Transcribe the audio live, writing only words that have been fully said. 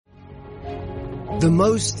The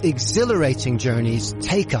most exhilarating journeys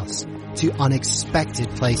take us to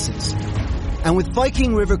unexpected places. And with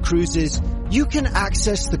Viking River Cruises, you can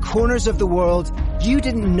access the corners of the world you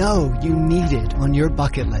didn't know you needed on your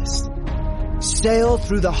bucket list. Sail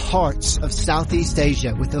through the hearts of Southeast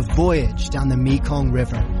Asia with a voyage down the Mekong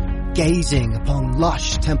River, gazing upon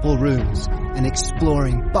lush temple ruins and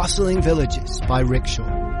exploring bustling villages by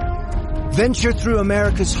rickshaw. Venture through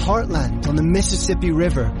America's heartland on the Mississippi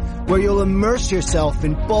River, where you'll immerse yourself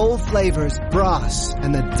in bold flavors, brass,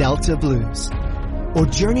 and the Delta blues. Or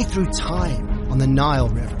journey through time on the Nile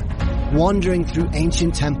River, wandering through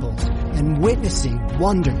ancient temples and witnessing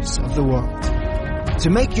wonders of the world. To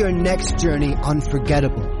make your next journey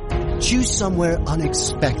unforgettable, choose somewhere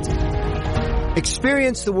unexpected.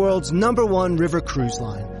 Experience the world's #1 river cruise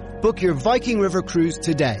line. Book your Viking River cruise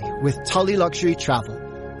today with Tully Luxury Travel,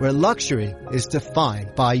 where luxury is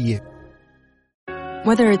defined by you.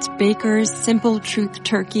 Whether it's Baker's Simple Truth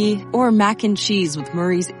Turkey or mac and cheese with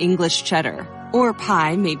Murray's English Cheddar or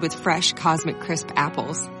pie made with fresh Cosmic Crisp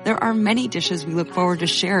apples, there are many dishes we look forward to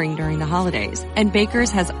sharing during the holidays. And Baker's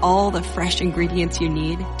has all the fresh ingredients you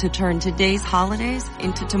need to turn today's holidays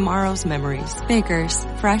into tomorrow's memories. Baker's,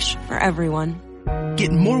 fresh for everyone.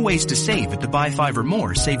 Get more ways to save at the Buy 5 or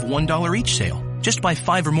More Save $1 each sale. Just buy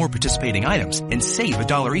 5 or more participating items and save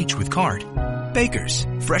 $1 each with card. Baker's,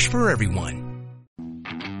 fresh for everyone.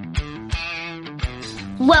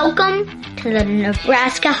 Welcome to the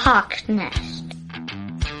Nebraska Hawk's Nest.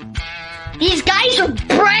 These guys are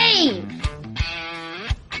brave!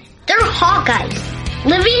 They're Hawkeyes,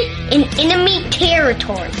 living in enemy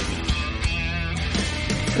territory.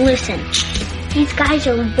 Listen, these guys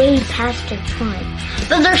are way past their prime,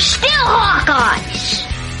 but they're still Hawkeyes!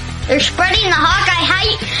 They're spreading the Hawkeye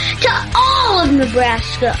hype to all of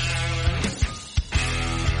Nebraska.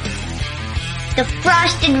 The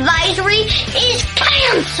frost advisory is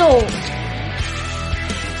canceled.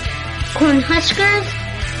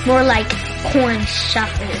 Cornhuskers, more like corn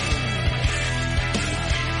suckers.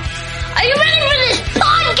 Are you ready for this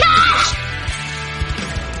podcast?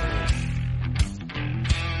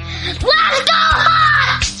 Let's go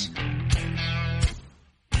Hawks!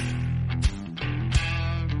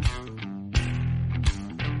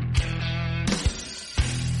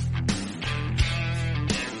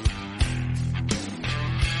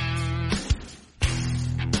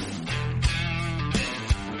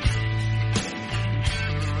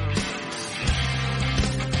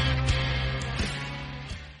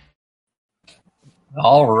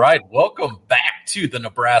 All right, welcome back to the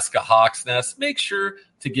Nebraska Hawk's Nest. Make sure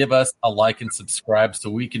to give us a like and subscribe so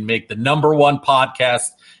we can make the #1 podcast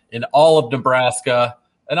in all of Nebraska,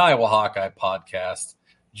 an Iowa Hawkeye podcast.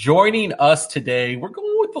 Joining us today, we're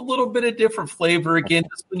going with a little bit of different flavor again.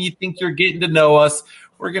 Just when you think you're getting to know us,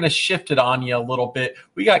 we're going to shift it on you a little bit.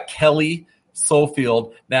 We got Kelly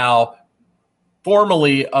Sofield. Now,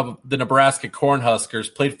 formerly of the Nebraska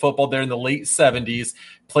Cornhuskers, played football there in the late 70s,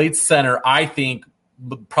 played center, I think,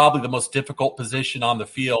 probably the most difficult position on the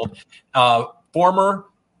field. Former,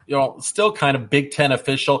 still kind of Big Ten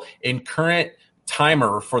official and current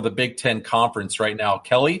timer for the Big Ten Conference right now.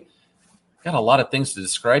 Kelly, got a lot of things to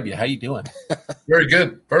describe you. How you doing? Very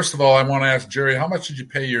good. First of all, I want to ask Jerry, how much did you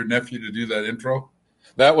pay your nephew to do that intro?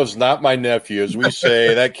 That was not my nephew. As we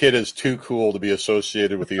say, that kid is too cool to be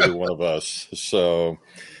associated with either one of us. So,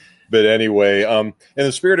 but anyway, in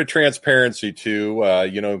the spirit of transparency too,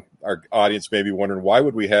 our audience may be wondering, why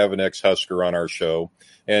would we have an ex-Husker on our show?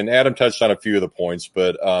 And Adam touched on a few of the points,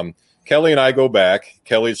 but Kelly and I go back.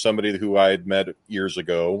 Kelly's somebody who I had met years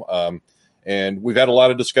ago, and we've had a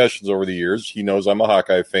lot of discussions over the years. He knows I'm a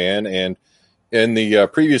Hawkeye fan, and in the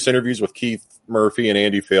previous interviews with Keith Murphy and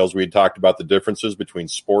Andy Fales, we had talked about the differences between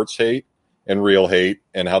sports hate and real hate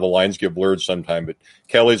and how the lines get blurred sometime. But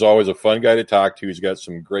Kelly's always a fun guy to talk to. He's got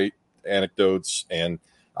some great anecdotes, and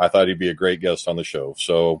I thought he'd be a great guest on the show.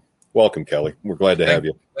 So welcome, Kelly. We're glad to have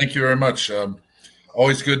you. Thank you very much.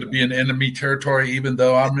 Always good to be in enemy territory, even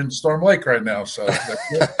though I'm in Storm Lake right now. So,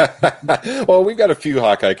 well, we've got a few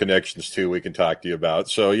Hawkeye connections too we can talk to you about.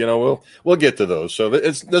 So, we'll get to those. So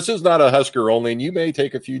this is not a Husker only, and you may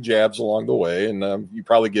take a few jabs along the way, and you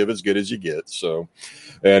probably give as good as you get. So,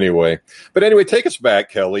 anyway, take us back,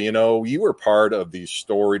 Kelly. You were part of the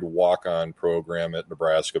storied walk-on program at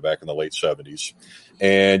Nebraska back in the late 70s,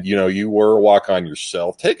 and you were a walk-on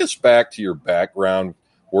yourself. Take us back to your background,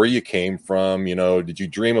 where you came from. Did you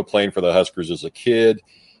dream of playing for the Huskers as a kid?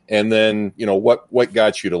 And then, what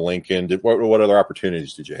got you to Lincoln? What other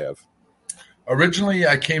opportunities did you have? Originally,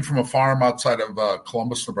 I came from a farm outside of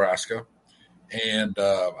Columbus, Nebraska. And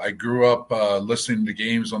I grew up listening to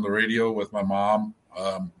games on the radio with my mom.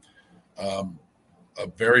 a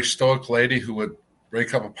very stoic lady who would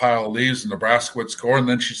rake up a pile of leaves and Nebraska would score, and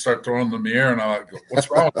then she'd start throwing them in the air, and I would go, what's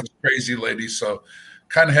wrong with this crazy lady? So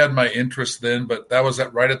kind of had my interest then, but that was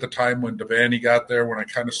right at the time when Devaney got there, when I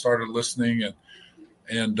kind of started listening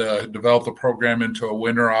and developed the program into a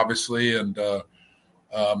winner, obviously, and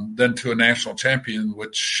then to a national champion,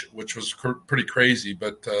 which was pretty crazy.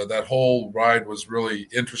 But that whole ride was really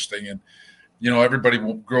interesting. And, everybody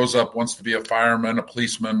grows up, wants to be a fireman, a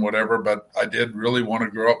policeman, whatever, but I did really want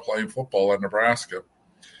to grow up playing football at Nebraska.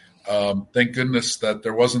 Thank goodness that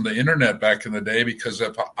there wasn't the internet back in the day, because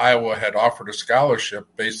if Iowa had offered a scholarship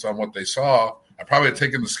based on what they saw, I probably had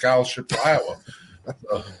taken the scholarship to Iowa.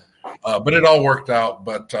 But it all worked out.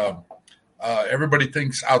 But everybody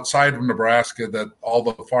thinks outside of Nebraska that all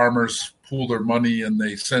the farmers pool their money and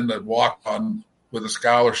they send a walk-on with a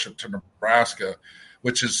scholarship to Nebraska,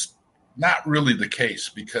 which is not really the case,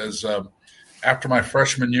 because after my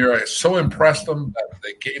freshman year, I so impressed them that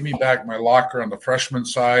they gave me back my locker on the freshman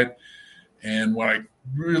side. And when I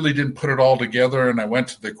really didn't put it all together and I went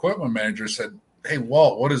to the equipment manager, said, hey,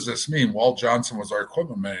 Walt, what does this mean? Walt Johnson was our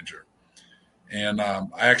equipment manager. And I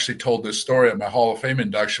actually told this story at my Hall of Fame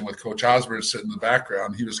induction with Coach Osborne sitting in the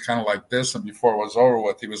background. He was kind of like this, and before it was over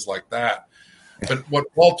with, he was like that. But what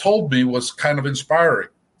Walt told me was kind of inspiring.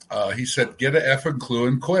 He said, get an effing clue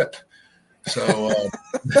and quit. So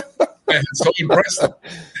so impressive.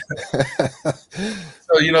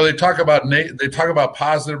 So they talk about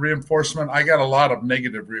positive reinforcement. I got a lot of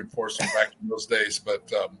negative reinforcement back in those days.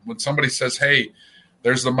 But when somebody says, "Hey,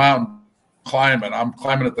 there's the mountain, climb it," I'm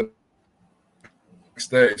climbing it the next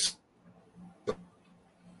day.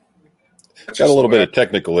 Got a little bit of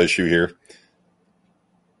technical issue here.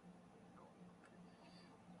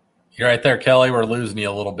 You're right there, Kelly. We're losing you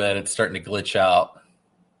a little bit. It's starting to glitch out.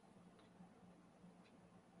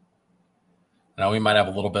 Now we might have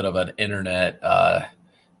a little bit of an internet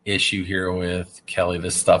issue here with Kelly.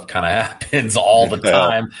 This stuff kind of happens all the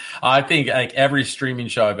time. I think like every streaming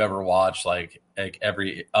show I've ever watched, like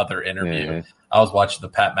every other interview, I was watching the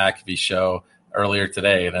Pat McAfee show earlier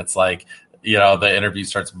today, and it's like, the interview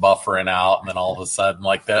starts buffering out, and then all of a sudden,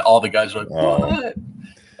 like that, all the guys are like, what?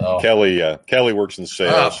 So, Kelly works in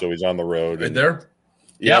sales, so he's on the road. Right there?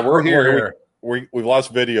 Yeah, we're here. We've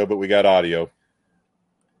lost video, but we got audio.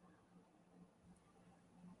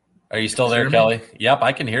 Are you still there, Kelly? Yep,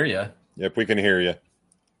 I can hear you. Yep, we can hear you.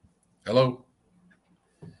 Hello.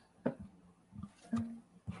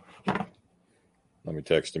 Let me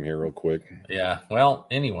text him here real quick. Yeah. Well,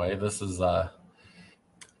 anyway, this is a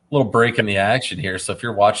little break in the action here. So if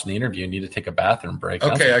you're watching the interview and need to take a bathroom break.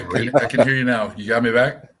 Okay, I can hear you now. You got me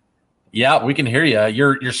back? Yeah, we can hear you.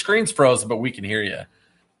 Your screen's frozen, but we can hear you.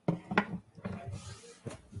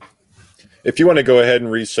 If you want to go ahead and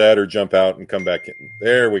reset or jump out and come back in.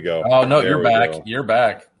 There we go. Oh, no, there you're back. Go. You're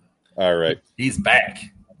back. All right. He's back.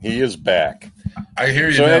 He is back. I hear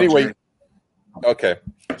you. So now, anyway, Jerry. Okay.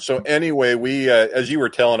 So anyway, we as you were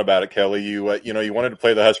telling about it, Kelly, you wanted to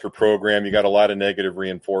play the Husker program. You got a lot of negative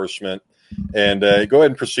reinforcement. And go ahead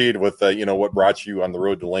and proceed with what brought you on the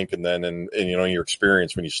road to Lincoln then and your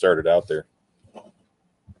experience when you started out there.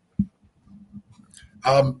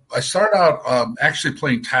 I started out actually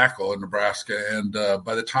playing tackle in Nebraska, and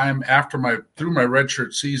by the time through my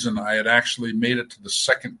redshirt season, I had actually made it to the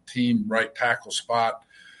second team right tackle spot,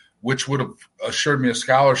 which would have assured me a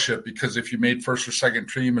scholarship, because if you made first or second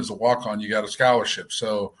team as a walk-on, you got a scholarship.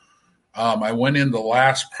 So I went in the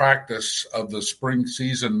last practice of the spring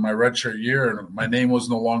season, my redshirt year, and my name was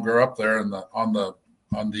no longer up there on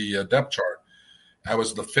the depth chart. I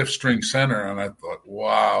was the fifth string center, and I thought,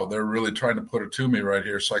 wow, they're really trying to put it to me right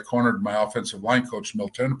here. So I cornered my offensive line coach,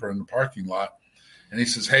 Milt Tenneper, in the parking lot. And he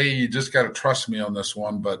says, hey, you just got to trust me on this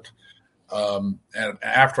one. But and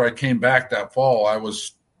after I came back that fall, I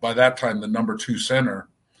was, by that time, the number 2 center.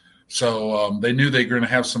 So they knew they were going to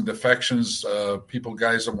have some defections,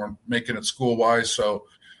 guys that weren't making it school-wise. So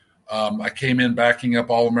I came in backing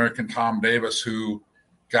up All-American Tom Davis, who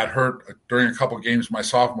got hurt during a couple of games my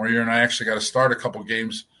sophomore year, and I actually got to start a couple of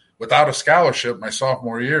games without a scholarship my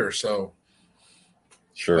sophomore year. So,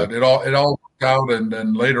 sure, but it all worked out. And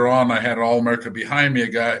then later on, I had an All-America behind me,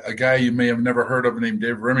 a guy you may have never heard of named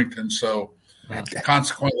Dave Remington. So,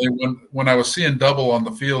 consequently, when I was seeing double on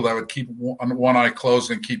the field, I would keep one eye closed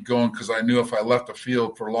and keep going, because I knew if I left the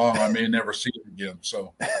field for long, I may never see it again.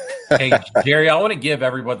 So, hey, Jerry, I want to give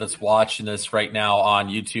everyone that's watching this right now on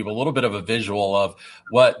YouTube a little bit of a visual of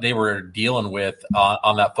what they were dealing with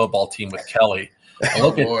on that football team with Kelly.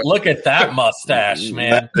 Look at that mustache,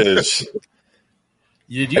 man. Did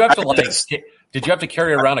you have to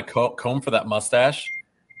carry around a comb for that mustache?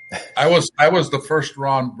 I was the first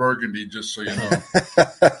Ron Burgundy, just so you know.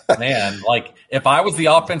 Man, like if I was the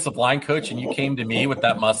offensive line coach and you came to me with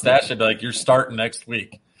that mustache, I'd be like, "You're starting next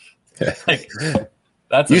week." Like,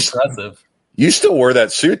 that's impressive. You still wear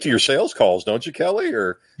that suit to your sales calls, don't you, Kelly?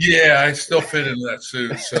 Or yeah, I still fit into that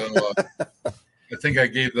suit, so I think I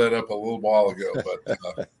gave that up a little while ago. But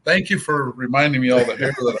thank you for reminding me all the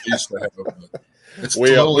hair that I used to have. It's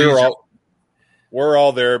we're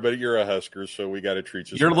all there, but you're a Husker, so we got to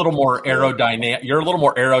treat you. You're a little more aerodynamic. You're a little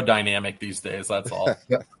more aerodynamic these days. That's all.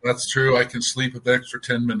 That's true. I can sleep with the extra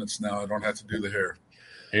 10 minutes now. I don't have to do the hair.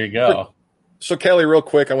 There you go. So, Kelly, real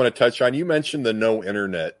quick, I want to touch on, you mentioned the no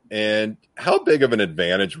internet, and how big of an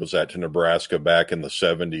advantage was that to Nebraska back in the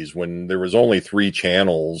 70s when there was only 3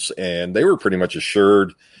 channels and they were pretty much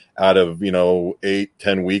assured out of,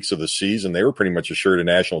 8-10 weeks of the season, they were pretty much assured of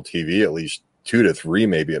national TV at least 2 to 3,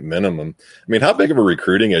 maybe at minimum. I mean, how big of a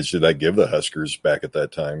recruiting edge did that give the Huskers back at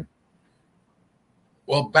that time?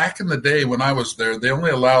 Well, back in the day when I was there, they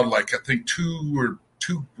only allowed I think two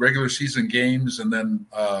regular season games and then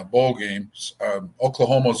bowl games.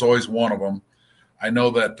 Oklahoma was always one of them. I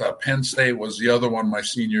know that Penn State was the other one my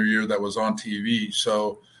senior year that was on TV.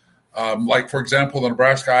 So, for example, the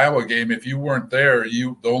Nebraska-Iowa game, if you weren't there,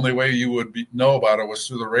 the only way you would know about it was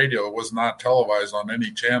through the radio. It was not televised on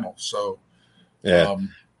any channel. So, yeah.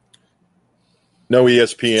 No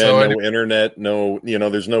ESPN, no internet, no,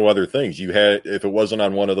 there's no other things. You had, if it wasn't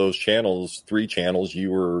on one of those channels, 3 channels, you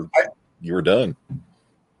were done.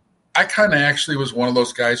 I kind of actually was one of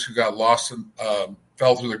those guys who got lost and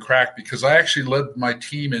fell through the crack because I actually led my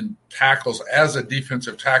team in tackles as a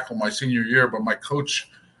defensive tackle my senior year, but my coach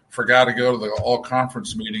forgot to go to the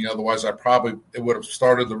all-conference meeting. Otherwise, it would have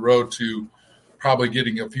started the road to probably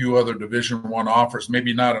getting a few other Division I offers,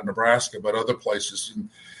 maybe not in Nebraska, but other places. And,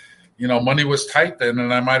 money was tight then,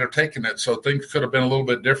 and I might have taken it. So things could have been a little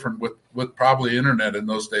bit different with probably internet in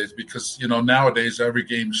those days because, nowadays every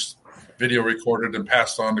game's video recorded and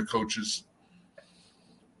passed on to coaches.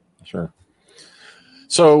 Sure.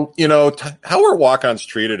 So, how are walk-ons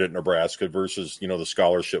treated at Nebraska versus, the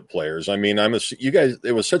scholarship players? I mean, you guys,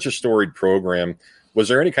 it was such a storied program. Was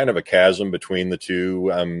there any kind of a chasm between the two?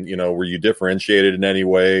 Were you differentiated in any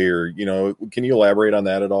way or, can you elaborate on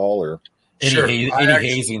that at all? Or any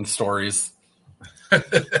hazing stories?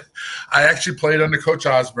 I actually played under Coach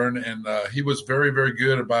Osborne, and he was very, very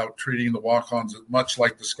good about treating the walk-ons much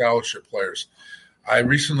like the scholarship players. I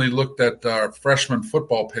recently looked at our freshman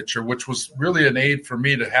football picture, which was really an aid for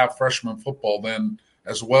me to have freshman football then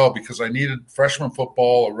as well because I needed freshman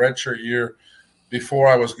football, a redshirt year, before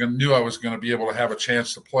I knew I was going to be able to have a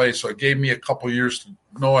chance to play. So it gave me a couple years to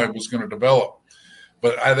know I was going to develop.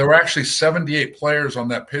 But there were actually 78 players on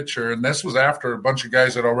that picture, and this was after a bunch of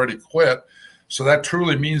guys had already quit. So that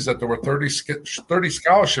truly means that there were 30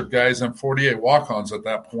 scholarship guys and 48 walk-ons at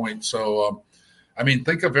that point. So,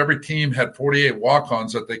 think of every team had 48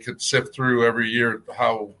 walk-ons that they could sift through every year,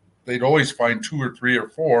 how they'd always find 2 or 3 or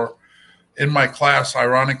 4. In my class,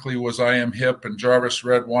 ironically, was I.M. Hip and Jarvis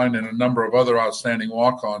Redwine and a number of other outstanding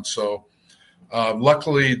walk-ons. So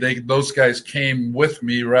luckily, those guys came with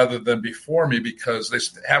me rather than before me because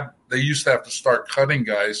they used to have to start cutting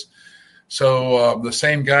guys. So the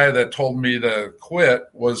same guy that told me to quit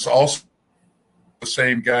was also the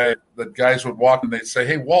same guy that guys would walk and they'd say,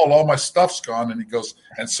 "Hey, Walt, all my stuff's gone." And he goes,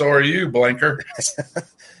 "And so are you, Blanker."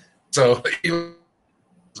 So he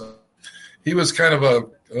was kind of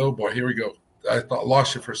oh boy, here we go. I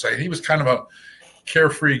lost you for a second. He was kind of a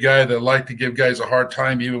carefree guy that liked to give guys a hard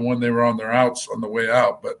time even when they were on their outs on the way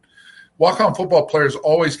out. But walk-on football players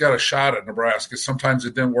always got a shot at Nebraska. Sometimes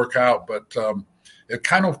it didn't work out, but it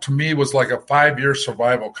kind of, to me, was like a 5-year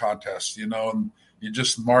survival contest, and you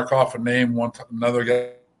just mark off a name, another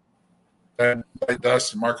guy,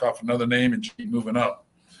 dust, and mark off another name and keep moving up.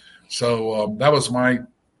 So that was my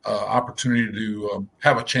opportunity to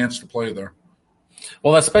have a chance to play there.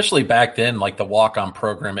 Well, especially back then, like the walk-on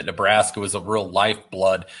program at Nebraska was a real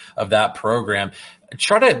lifeblood of that program.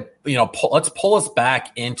 Try to, let's pull us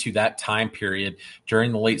back into that time period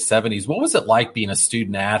during the late 70s. What was it like being a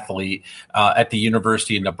student athlete at the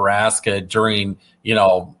University of Nebraska during,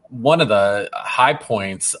 one of the high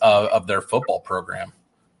points of their football program?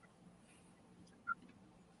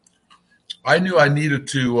 I knew I needed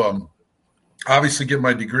to obviously get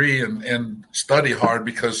my degree and study hard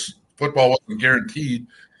because football wasn't guaranteed.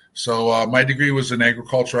 So my degree was in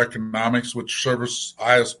agricultural economics, which serves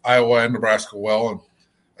Iowa and Nebraska well. And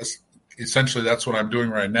essentially that's what I'm doing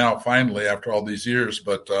right now, finally, after all these years.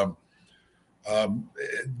 But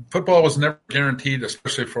football was never guaranteed,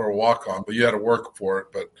 especially for a walk-on, but you had to work for it.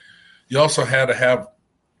 But you also had to have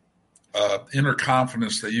inner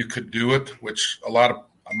confidence that you could do it, which a lot of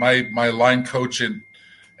my line coach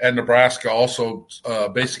at Nebraska also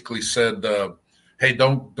basically said, hey,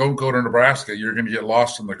 don't go to Nebraska. You're going to get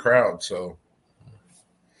lost in the crowd. So,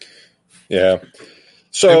 yeah.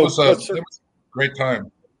 So it was a great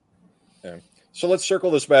time. Yeah. So let's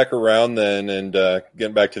circle this back around then and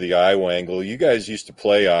getting back to the Iowa angle. You guys used to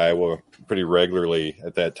play Iowa pretty regularly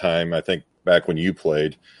at that time, I think, back when you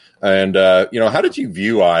played. And, how did you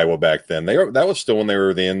view Iowa back then? That was still when they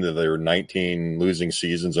were at the end of their 19 losing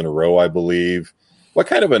seasons in a row, I believe. What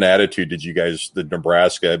kind of an attitude did you guys, the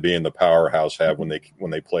Nebraska being the powerhouse, have when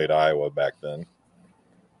they played Iowa back then?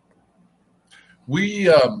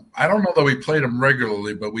 I don't know that we played them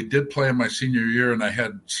regularly, but we did play them my senior year, and I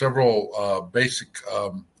had several basic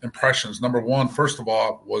impressions. Number one, first of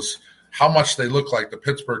all, was how much they look like the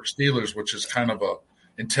Pittsburgh Steelers, which is kind of a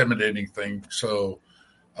intimidating thing. So,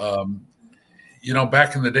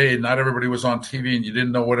 back in the day, not everybody was on TV, and you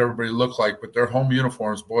didn't know what everybody looked like, but their home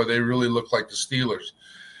uniforms, boy, they really looked like the Steelers.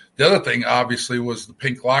 The other thing, obviously, was the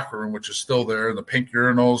pink locker room, which is still there, and the pink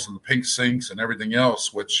urinals and the pink sinks and everything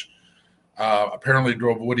else, which apparently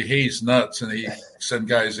drove Woody Hayes nuts, and he sent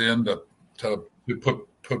guys in to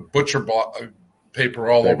put butcher paper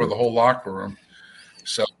all over the whole locker room.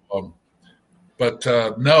 So,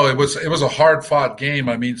 no, it was a hard fought game.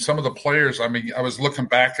 I mean, some of the players. I mean, I was looking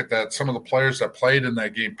back at that. Some of the players that played in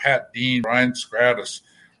that game: Pat Dean, Ryan Stratus,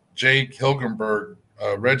 Jake Hilgenberg,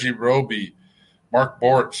 Reggie Roby, Mark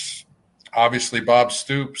Bortz, obviously Bob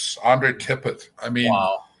Stoops, Andre Tippett. I mean,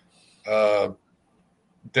 wow.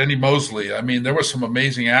 Denny Mosley. I mean, there were some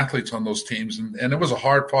amazing athletes on those teams, and it was a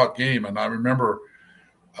hard-fought game. And I remember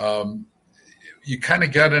you kind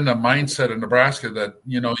of got in a mindset in Nebraska that,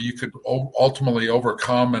 you could ultimately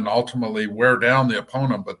overcome and ultimately wear down the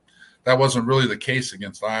opponent, but that wasn't really the case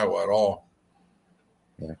against Iowa at all.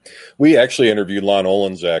 Yeah. We actually interviewed Lon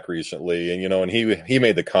Olenczak recently, and he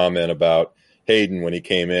made the comment about Hayden when he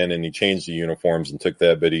came in and he changed the uniforms and took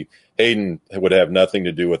that, but Hayden would have nothing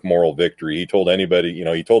to do with moral victory. He told anybody,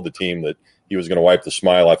 he told the team that he was going to wipe the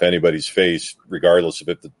smile off anybody's face, regardless of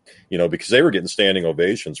if because they were getting standing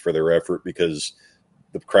ovations for their effort because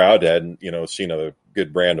the crowd hadn't, seen a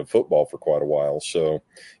good brand of football for quite a while. So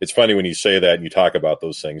it's funny when you say that and you talk about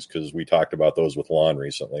those things, because we talked about those with Lon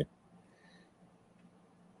recently.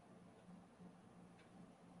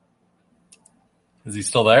 Is he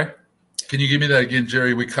still there? Can you give me that again,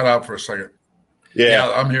 Jerry? We cut out for a second.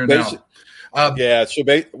 Yeah, I'm here now. So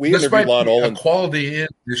we interviewed Lon Olenczak. Quality in.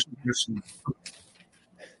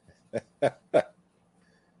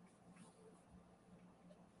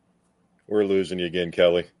 We're losing you again,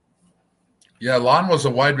 Kelly. Yeah, Lon was a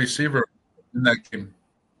wide receiver in that game.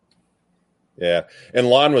 Yeah, and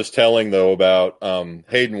Lon was telling, though, about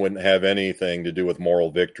Hayden wouldn't have anything to do with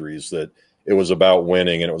moral victories, that it was about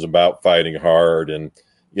winning and it was about fighting hard and,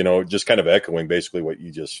 just kind of echoing basically what you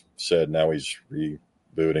just said. Now he's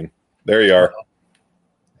rebooting. There you are.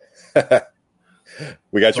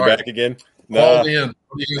 We got you back again? Call in.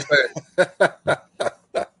 What do you say?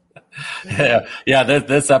 Yeah.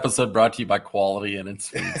 This episode brought to you by Quality Inn and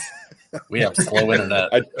Suites. We have slow internet.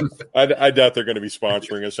 I doubt they're going to be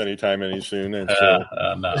sponsoring us anytime soon. And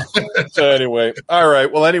no. So anyway, all right.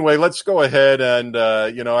 Well, anyway, let's go ahead and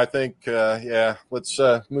I think let's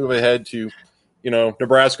move ahead to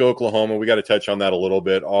Nebraska, Oklahoma. We got to touch on that a little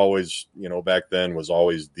bit. Always, back then was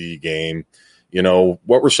always the game.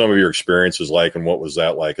 What were some of your experiences like, and what was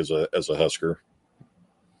that like as a Husker?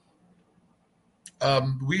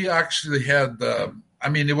 We actually had.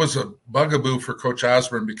 It was a bugaboo for Coach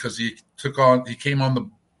Osborne because he came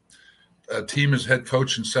on the team as head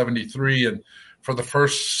coach in '73, and for the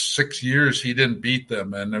first 6 years he didn't beat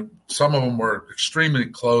them, and some of them were extremely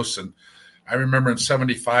close. And I remember in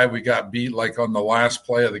 '75 we got beat like on the last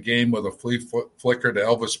play of the game with a flea flicker to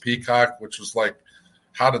Elvis Peacock, which was like,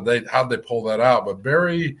 how did they pull that out? But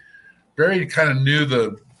Barry kind of knew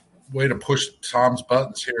the way to push Tom's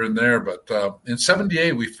buttons here and there. But in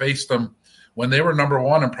 '78 we faced them when they were number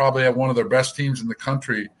one and probably had one of their best teams in the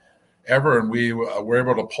country ever, and we were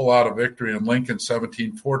able to pull out a victory in Lincoln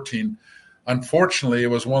 17-14. Unfortunately, it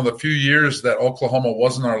was one of the few years that Oklahoma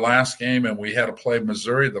wasn't our last game, and we had to play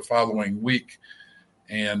Missouri the following week.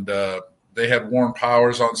 And they had Warren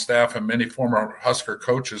Powers on staff and many former Husker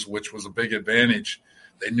coaches, which was a big advantage.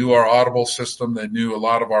 They knew our audible system. They knew a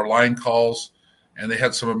lot of our line calls, and they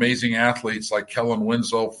had some amazing athletes like Kellen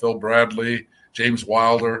Winslow, Phil Bradley, James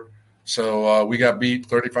Wilder. So we got beat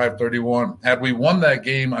 35-31. Had we won that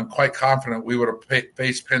game, I'm quite confident we would have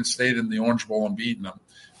faced Penn State in the Orange Bowl and beaten them,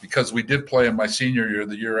 because we did play in my senior year,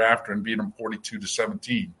 the year after, and beat them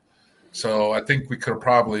 42-17. So I think we could have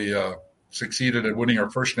probably succeeded at winning our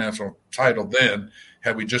first national title then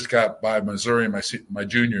had we just got by Missouri in my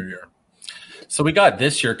junior year. So we got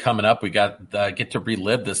this year coming up. We got get to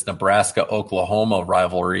relive this Nebraska-Oklahoma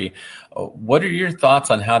rivalry. What are your thoughts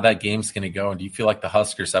on how that game's going to go? And do you feel like the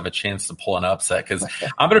Huskers have a chance to pull an upset? Because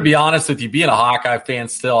I'm going to be honest with you, being a Hawkeye fan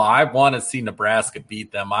still, I want to see Nebraska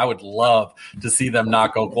beat them. I would love to see them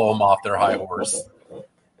knock Oklahoma off their high horse.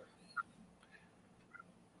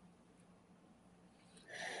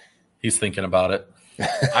 He's thinking about it.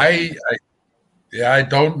 I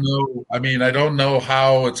don't know. I mean, I don't know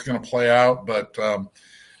how it's going to play out, but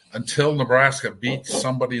until Nebraska beats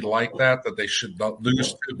somebody like that they should not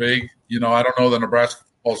lose too big, I don't know that Nebraska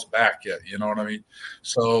falls back yet. You know what I mean?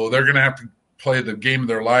 So they're going to have to play the game of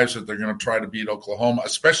their lives that they're going to try to beat Oklahoma,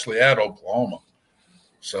 especially at Oklahoma.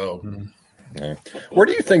 So. Yeah. Where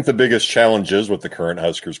do you think the biggest challenge is with the current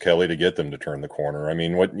Huskers, Kelly, to get them to turn the corner? I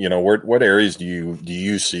mean, what areas do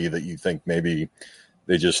you see that you think maybe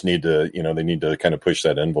they just need to, they need to kind of push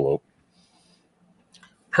that envelope?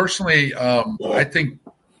 Personally, I think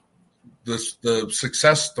the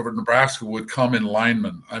success of Nebraska would come in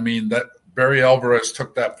linemen. I mean, that Barry Alvarez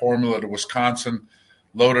took that formula to Wisconsin,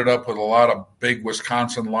 loaded up with a lot of big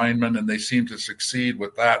Wisconsin linemen, and they seem to succeed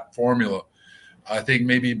with that formula. I think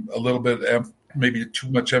maybe a little bit, maybe too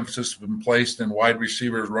much emphasis has been placed in wide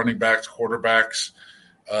receivers, running backs, quarterbacks,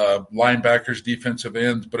 linebackers, defensive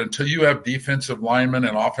ends. But until you have defensive linemen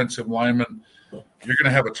and offensive linemen, you're going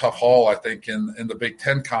to have a tough haul, I think, in the Big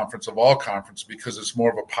Ten conference of all conference, because it's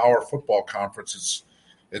more of a power football conference.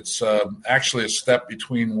 It's actually a step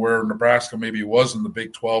between where Nebraska maybe was in the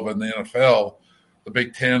Big 12 and the NFL. The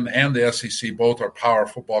Big Ten and the SEC both are power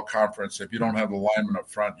football conference. If you don't have the linemen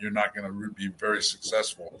up front, you're not going to be very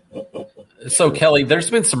successful. So, Kelly,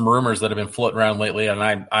 there's been some rumors that have been floating around lately, and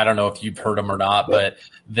I don't know if you've heard them or not, but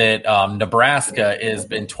that Nebraska has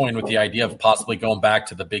been toying with the idea of possibly going back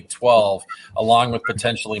to the Big 12, along with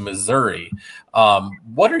potentially Missouri.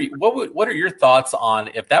 What are your thoughts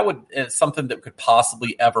on if that is something that could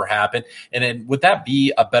possibly ever happen? And then would that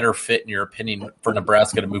be a better fit, in your opinion, for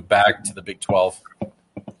Nebraska to move back to the Big 12?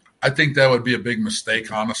 I think that would be a big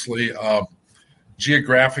mistake, honestly.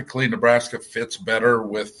 Geographically, Nebraska fits better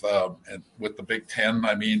with the Big Ten.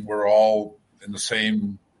 I mean, we're all in the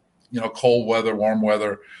same, cold weather, warm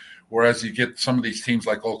weather. Whereas you get some of these teams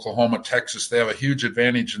like Oklahoma, Texas, they have a huge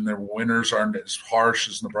advantage, and their winters aren't as harsh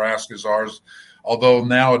as Nebraska's ours. Although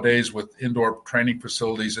nowadays with indoor training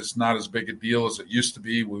facilities, it's not as big a deal as it used to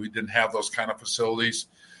be. We didn't have those kind of facilities.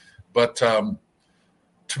 But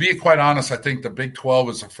to be quite honest, I think the Big 12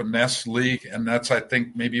 is a finesse league, and that's, I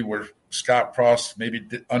think, maybe where Scott Frost maybe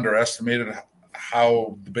underestimated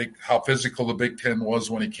how physical the Big 10 was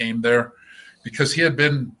when he came there, because he had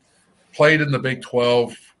been played in the Big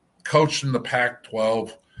 12, coached in the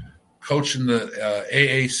Pac-12, coached in the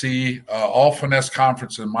AAC, all finesse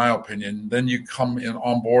conference, in my opinion. Then you come in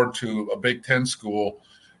on board to a Big 10 school,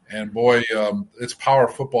 and boy, it's power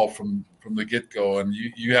football from the get-go, and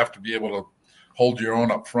you have to be able to hold your own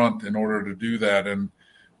up front in order to do that. And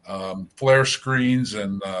flare screens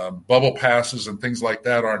and bubble passes and things like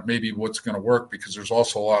that aren't maybe what's going to work, because there's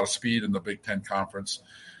also a lot of speed in the Big Ten conference.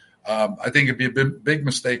 I think it'd be a big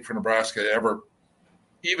mistake for Nebraska to ever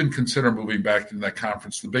even consider moving back to that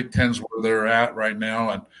conference. The Big Ten's where they're at right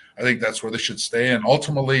now, and I think that's where they should stay. And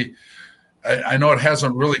ultimately, I know it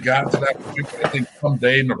hasn't really gotten to that point, but I think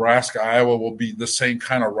someday Nebraska-Iowa will be the same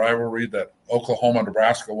kind of rivalry that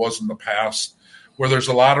Oklahoma-Nebraska was in the past, where there's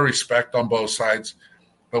a lot of respect on both sides.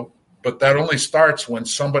 But that only starts when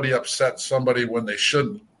somebody upsets somebody when they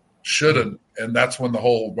shouldn't, and that's when the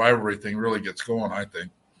whole rivalry thing really gets going, I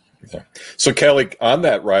think. Yeah. So, Kelly, on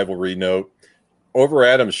that rivalry note, over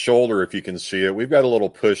Adam's shoulder, if you can see it, we've got a little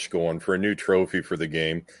push going for a new trophy for the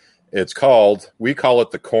game. We call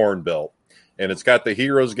it the Corn Belt, and it's got the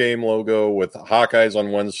Heroes Game logo with Hawkeyes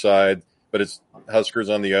on one side, but it's Huskers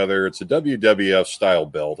on the other. It's a WWF style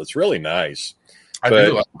belt. It's really nice. I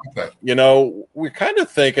do like that. We're kind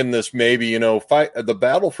of thinking this maybe, the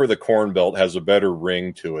battle for the Corn Belt has a better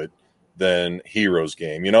ring to it than Heroes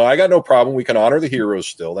Game. I got no problem. We can honor the heroes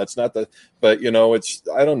still. That's not but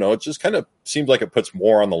I don't know. It just kind of seems like it puts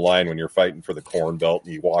more on the line when you're fighting for the Corn Belt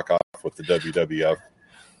and you walk off with the WWF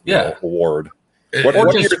award. What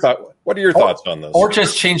are your thoughts on this? Or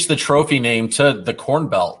just change the trophy name to the Corn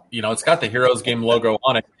Belt. It's got the Heroes Game logo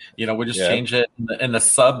on it. We just change it in the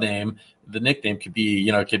sub name. The nickname could be,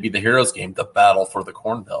 it could be the Heroes Game, the battle for the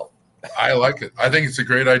Corn Belt. I like it. I think it's a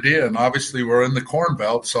great idea. And obviously we're in the Corn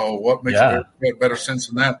Belt. So what makes better sense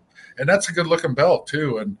than that? And that's a good looking belt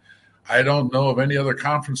too. And I don't know of any other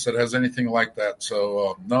conference that has anything like that.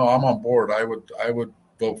 So no, I'm on board. I would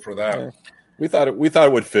vote for that. Yeah. We thought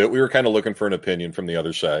it would fit. We were kind of looking for an opinion from the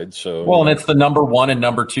other side. So well, and it's the number 1 and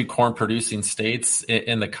number 2 corn producing states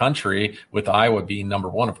in the country, with Iowa being number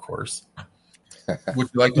 1, of course. Would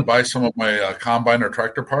you like to buy some of my combine or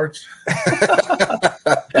tractor parts?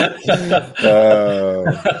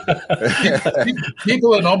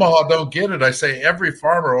 People in Omaha don't get it. I say every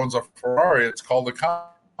farmer owns a Ferrari. It's called a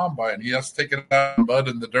combine. He has to take it out of the mud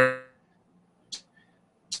and the dirt,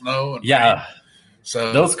 snow. And rain.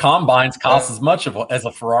 So those combines cost as much as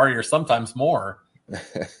a Ferrari, or sometimes more.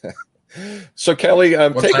 So Kelly,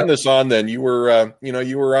 taking this on, then you were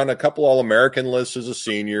on a couple All-American lists as a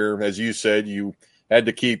senior. As you said, you had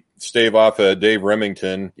to stave off Dave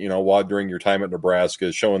Remington, while during your time at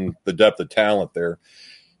Nebraska, showing the depth of talent there.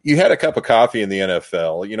 You had a cup of coffee in the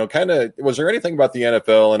NFL, was there anything about the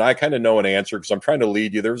NFL? And I kind of know an answer because I'm trying to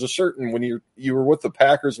lead you. There was a certain, when you were with the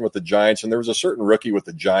Packers and with the Giants, and there was a certain rookie with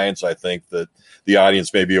the Giants, I think, that the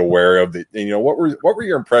audience may be aware of. What were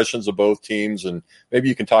your impressions of both teams? And maybe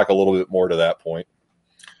you can talk a little bit more to that point.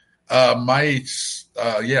 Yes.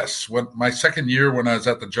 When my second year when I was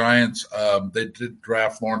at the Giants, they did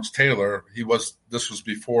draft Lawrence Taylor. This was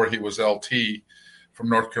before he was LT from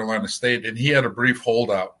North Carolina State, and he had a brief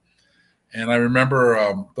holdout. And I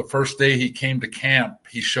remember the first day he came to camp,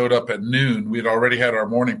 he showed up at noon. We'd already had our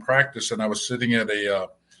morning practice, and I was sitting at a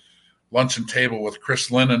luncheon table with Chris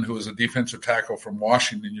Lennon, who was a defensive tackle from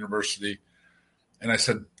Washington University. And I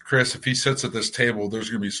said, Chris, if he sits at this table, there's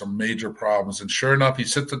going to be some major problems. And sure enough, he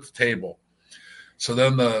sits at the table. So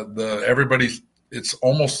then it's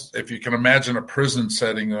almost, if you can imagine a prison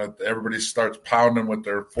setting, everybody starts pounding with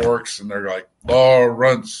their forks, and they're like,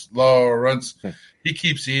 Lawrence. He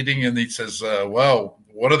keeps eating, and he says, well,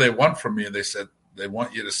 what do they want from me? And they said, they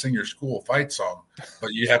want you to sing your school fight song,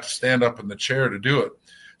 but you have to stand up in the chair to do it.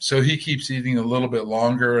 So he keeps eating a little bit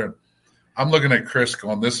longer, and I'm looking at Chris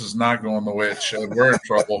going, this is not going the way it should. We're in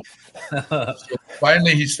trouble. So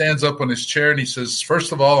finally, he stands up on his chair, and he says,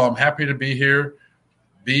 first of all, I'm happy to be here.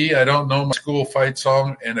 B, I don't know my school fight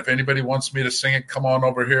song, and if anybody wants me to sing it, come on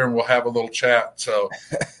over here and we'll have a little chat. So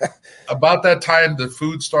about that time, the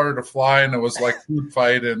food started to fly, and it was like food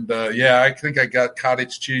fight. And, I think I got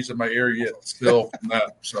cottage cheese in my ear yet still from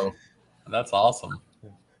that. So that's awesome.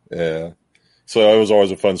 Yeah. So it was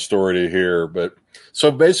always a fun story to hear. But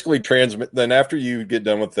so basically then after you get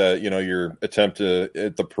done with that, your attempt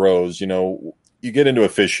at the pros, you get into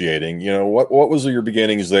officiating. What was your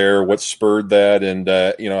beginnings there? What spurred that? And,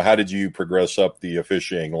 how did you progress up the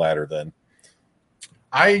officiating ladder then?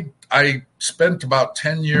 I spent about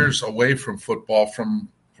 10 years away from football from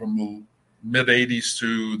the mid-'80s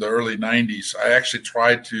to the early 90s. I actually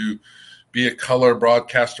tried to be a color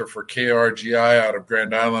broadcaster for KRGI out of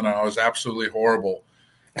Grand Island, and I was absolutely horrible.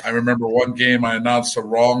 I remember one game I announced the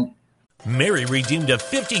wrong Mary redeemed a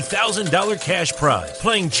 $50,000 cash prize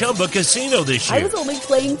playing Chumba Casino this year. I was only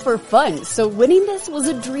playing for fun, so winning this was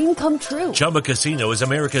a dream come true. Chumba Casino is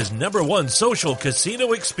America's #1 social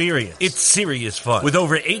casino experience. It's serious fun. With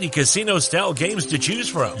over 80 casino-style games to choose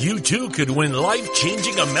from, you too could win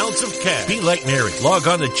life-changing amounts of cash. Be like Mary. Log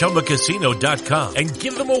on to ChumbaCasino.com and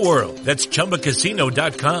give them a whirl. That's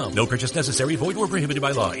ChumbaCasino.com. No purchase necessary. Void where prohibited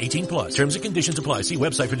by law. 18+. Terms and conditions apply. See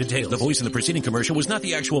website for details. The voice in the preceding commercial was not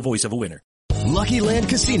the actual voice of a winner. Lucky Land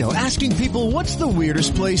Casino, asking people, what's the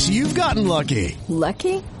weirdest place you've gotten lucky?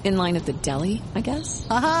 Lucky? In line at the deli, I guess?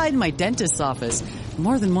 Aha, in my dentist's office.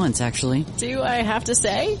 More than once, actually. Do I have to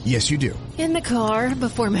say? Yes, you do. In the car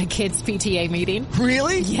before my kids' PTA meeting.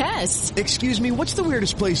 Really? Yes. Excuse me, what's the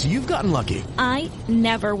weirdest place you've gotten lucky? I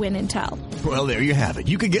never win and tell. Well, there you have it.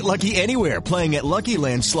 You can get lucky anywhere, playing at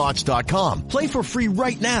LuckyLandSlots.com. Play for free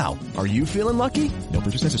right now. Are you feeling lucky? No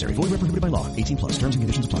purchase necessary. Void where prohibited by law. 18+. Terms and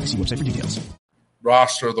conditions apply. See website for details.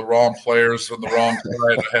 Roster the wrong players on the wrong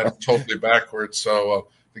side. I had them totally backwards. So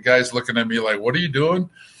the guy's looking at me like, what are you doing?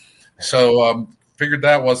 So figured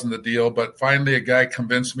that wasn't the deal. But finally, a guy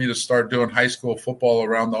convinced me to start doing high school football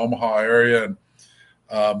around the Omaha area. And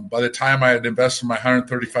by the time I had invested my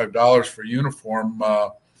 $135 for uniform,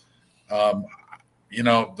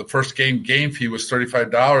 the first game fee was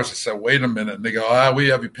 $35. I said, wait a minute. And they go, we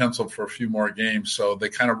have you penciled for a few more games. So they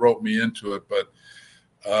kind of wrote me into it. But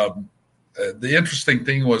the interesting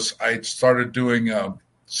thing was I started doing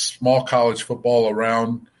small college football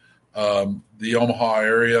around the Omaha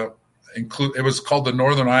area. It was called the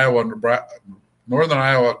Northern Iowa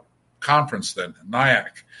Conference then, NIAC.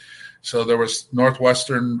 So there was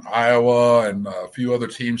Northwestern Iowa and a few other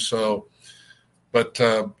teams. So But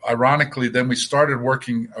ironically, then we started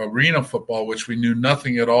working arena football, which we knew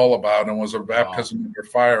nothing at all about, and was a baptism under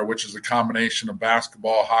fire, which is a combination of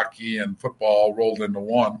basketball, hockey, and football rolled into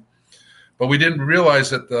one. But we didn't realize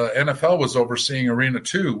that the NFL was overseeing Arena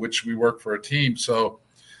 2, which we work for a team. So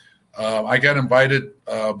I got invited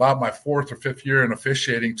about my 4th or 5th year in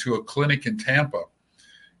officiating to a clinic in Tampa.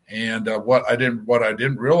 And what I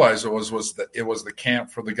didn't realize was that it was the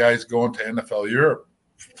camp for the guys going to NFL Europe.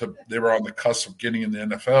 They were on the cusp of getting in the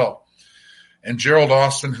NFL. And Gerald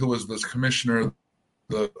Austin, who was the commissioner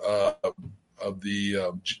of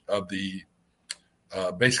the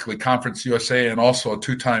basically Conference USA and also a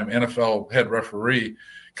 2-time NFL head referee,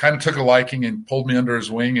 kind of took a liking and pulled me under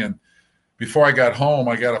his wing. And before I got home,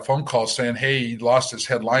 I got a phone call saying, hey, he lost his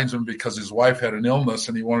head linesman because his wife had an illness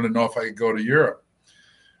and he wanted to know if I could go to Europe.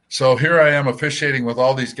 So here I am officiating with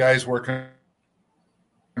all these guys working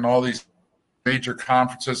in all these major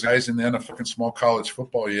conferences, guys in the NFL and small college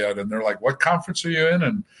football yet. And they're like, what conference are you in?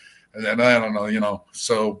 And I don't know,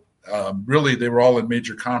 So really they were all in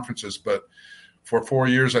major conferences. But for 4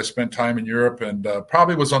 years, I spent time in Europe and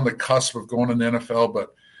probably was on the cusp of going in the NFL.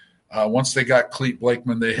 But once they got Clete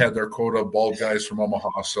Blakeman, they had their quota of bald guys from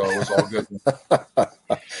Omaha. So it was all good.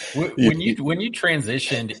 When you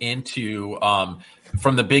transitioned into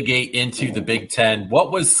from the Big 8 into the Big 10,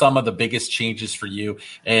 what was some of the biggest changes for you?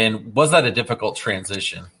 And was that a difficult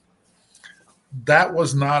transition? That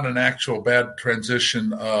was not an actual bad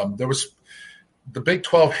transition. The Big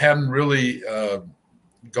 12 hadn't really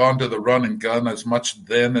gone to the run and gun as much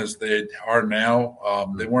then as they are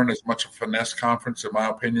now. They weren't as much a finesse conference, in my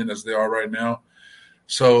opinion, as they are right now.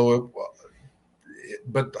 So,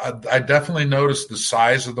 but I definitely noticed the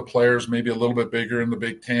size of the players maybe a little bit bigger in the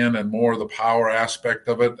Big Ten and more of the power aspect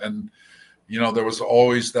of it. And, there was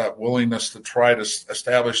always that willingness to try to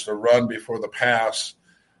establish the run before the pass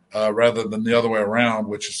rather than the other way around,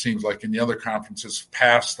 which it seems like in the other conferences,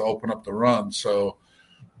 pass to open up the run. So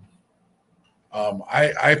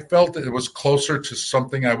I felt that it was closer to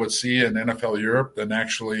something I would see in NFL Europe than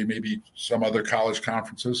actually maybe some other college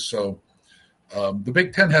conferences. So the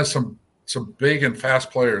Big Ten has some big and fast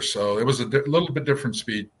players, so it was a little bit different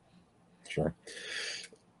speed. Sure.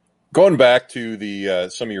 Going back to the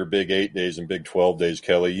some of your Big 8 days and Big 12 days,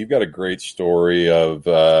 Kelly, you've got a great story of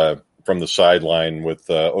from the sideline with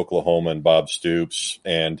Oklahoma and Bob Stoops,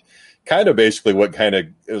 and kind of basically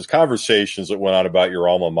it was conversations that went on about your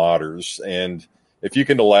alma maters. And if you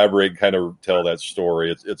can elaborate, kind of tell that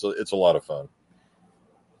story, it's a lot of fun.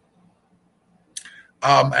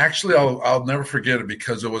 Actually, I'll never forget it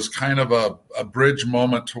because it was kind of a bridge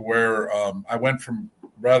moment to where I went from,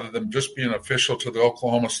 rather than just being official to the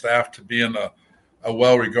Oklahoma staff, to being a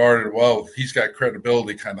well-regarded, he's got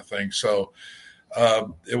credibility kind of thing. So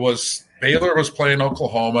it was Baylor was playing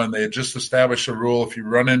Oklahoma, and they had just established a rule: if you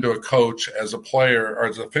run into a coach as a player or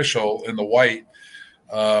as an official in the white,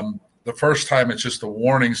 the first time it's just a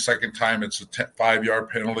warning. Second time it's a 5-yard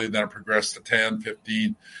penalty. Then it progressed to 10,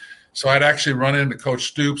 15. So I'd actually run into Coach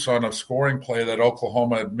Stoops on a scoring play that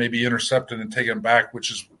Oklahoma had maybe intercepted and taken back,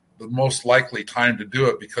 which is the most likely time to do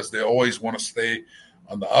it because they always want to stay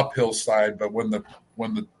on the uphill side. But when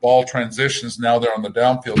the ball transitions, now they're on the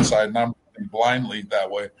downfield side, and I'm running blindly that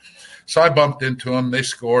way. So I bumped into him. They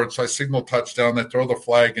scored. So I signaled touchdown. They throw the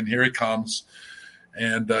flag, and here he comes.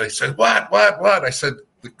 And he said, what? I said,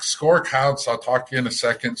 the score counts. I'll talk to you in a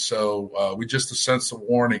second. So we just sensed a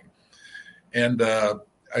warning. And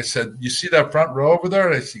I said, you see that front row over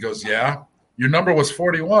there? He goes, yeah. Your number was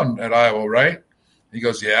 41 at Iowa, right? He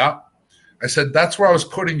goes, yeah. I said, that's where I was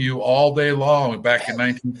putting you all day long back in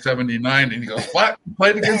 1979. And he goes, what? You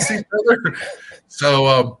played against each other?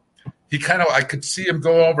 So he I could see him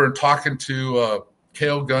go over and talking to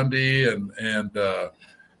Cale Gundy, and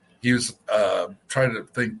he was trying to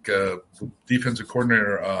think defensive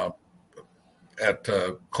coordinator at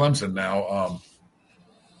Clemson now,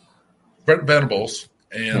 Brent Venables.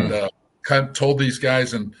 And kind of told these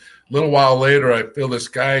guys, and a little while later, I feel this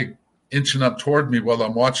guy inching up toward me while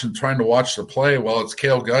I'm trying to watch the play. Well, it's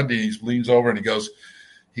Cale Gundy. He leans over and he goes,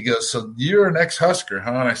 so you're an ex-Husker, huh?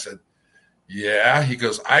 And I said, yeah. He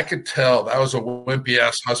goes, I could tell that was a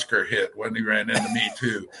wimpy-ass Husker hit when he ran into me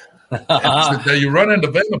too. And he said, you run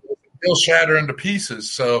into Venables, he'll shatter into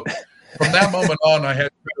pieces. So from that moment on, I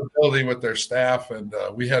had credibility with their staff, and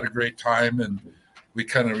we had a great time, and we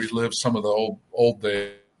kind of relived some of the old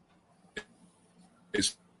days.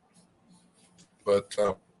 But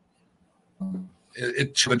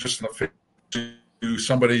it's interesting to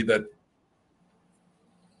somebody that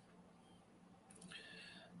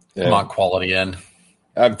come on, quality in.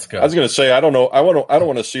 I was going to say, I don't know. I don't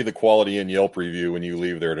want to see the Quality Inn Yelp review when you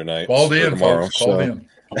leave there tonight. Quality Inn, folks. Quality Inn.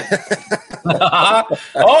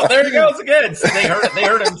 Oh, there he goes again. So they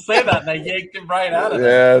heard him say that, and they yanked him right out of it.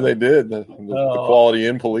 Yeah, they did. The Quality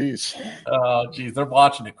Inn police. Oh, geez, they're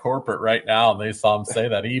watching it corporate right now, and they saw him say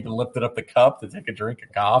that. He even lifted up the cup to take a drink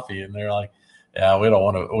of coffee, and they're like, "Yeah, we don't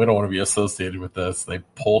want to be associated with this." They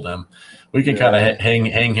pulled him. We can kind of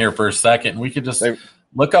hang here for a second. We could just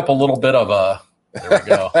look up a little bit of there we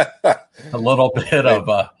go, a little bit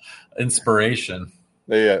of inspiration.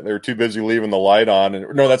 They were too busy leaving the light on.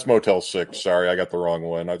 No, that's Motel 6. Sorry, I got the wrong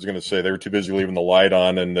one. I was going to say they were too busy leaving the light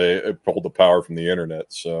on, and they pulled the power from the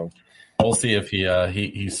internet. So we'll see if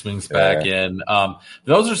he swings back in.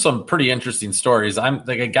 Those are some pretty interesting stories. I'm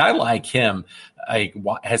like, a guy like him.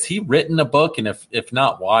 Has he written a book? And if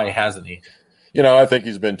not, why hasn't he? I think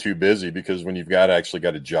he's been too busy, because when you've actually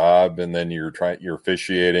got a job, and then you're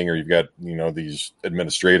officiating, or you've got these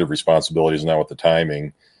administrative responsibilities now with the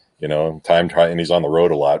timing. And he's on the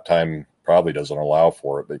road a lot. Time probably doesn't allow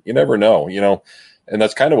for it, but you never know, and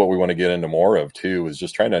that's kind of what we want to get into more of too, is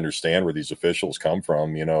just trying to understand where these officials come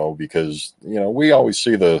from, because, we always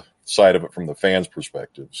see the side of it from the fans'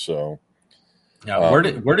 perspective. So where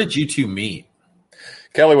did you two meet?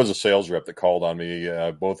 Kelly was a sales rep that called on me,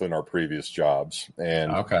 both in our previous jobs.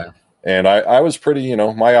 And okay. And I was pretty,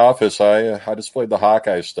 my office, I displayed the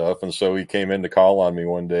Hawkeye stuff. And so he came in to call on me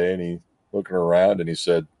one day, and he looking around, and he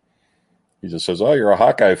just says, "Oh, you're a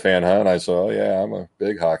Hawkeye fan, huh?" And I said, "Oh, yeah, I'm a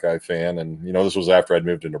big Hawkeye fan." And, this was after I'd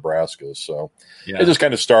moved to Nebraska. So it just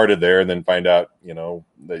kind of started there, and then find out,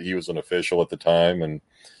 that he was an official at the time.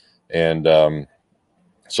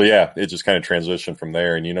 So, yeah, it just kind of transitioned from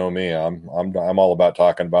there. And me, I'm all about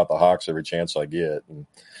talking about the Hawks every chance I get.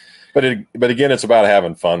 But again, it's about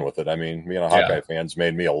having fun with it. I mean, being a Hawkeye fan's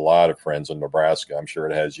made me a lot of friends in Nebraska. I'm sure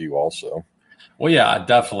it has you also. Well, yeah,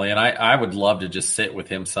 definitely. And I would love to just sit with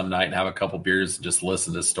him some night and have a couple beers and just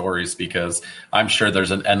listen to stories, because I'm sure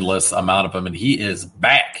there's an endless amount of them, and he is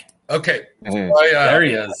back. Okay. Mm-hmm. There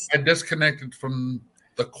he is. I disconnected from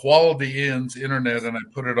the Quality Inn's internet, and I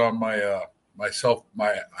put it on my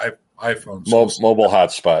iPhone. Mobile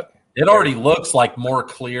hotspot. It already looks like more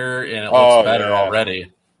clear, and it looks better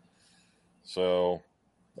already. So,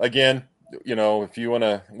 again, if you want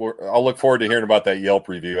to, I'll look forward to hearing about that Yelp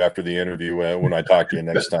review after the interview when I talk to you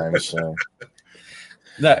next time. So,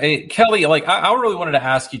 hey, Kelly, I really wanted to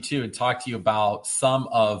ask you too, and talk to you about some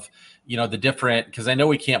of the different, because I know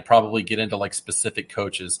we can't probably get into specific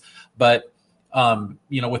coaches, but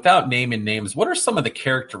without naming names, what are some of the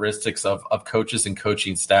characteristics of coaches and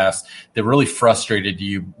coaching staffs that really frustrated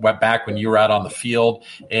you back when you were out on the field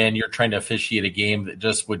and you're trying to officiate a game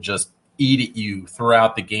that would eat at you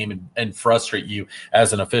throughout the game and frustrate you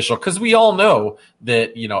as an official? Because we all know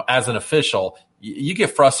that, as an official, you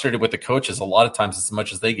get frustrated with the coaches a lot of times as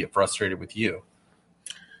much as they get frustrated with you.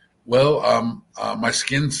 Well, my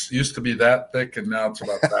skin used to be that thick, and now it's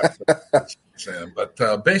about that thick.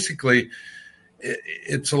 But basically,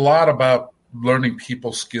 it's a lot about learning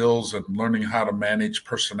people skills and learning how to manage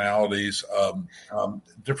personalities.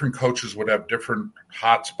 Different coaches would have different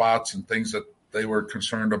hot spots and things that they were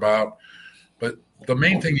concerned about. But the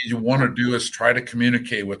main thing you want to do is try to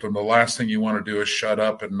communicate with them. The last thing you want to do is shut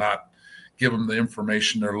up and not give them the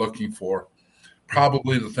information they're looking for.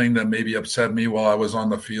 Probably the thing that maybe upset me while I was on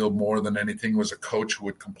the field more than anything was a coach who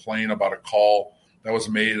would complain about a call that was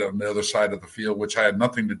made on the other side of the field, which I had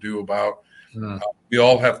nothing to do about. We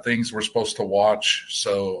all have things we're supposed to watch.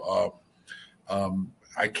 So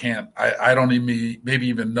I don't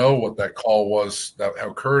even know what that call was that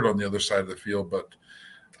occurred on the other side of the field. But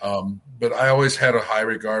I always had a high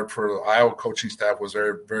regard for the Iowa coaching staff. Was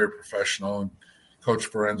very, very professional, and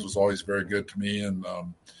Coach Ferenz was always very good to me. And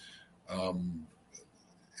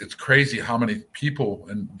it's crazy how many people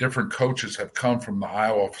and different coaches have come from the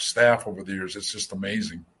Iowa staff over the years. It's just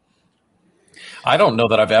amazing. I don't know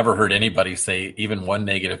that I've ever heard anybody say even one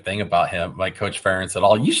negative thing about him, like Coach Ferenc, at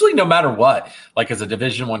all. Usually, no matter what, as a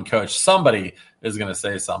Division I coach, somebody is going to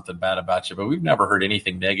say something bad about you, but we've never heard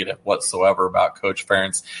anything negative whatsoever about Coach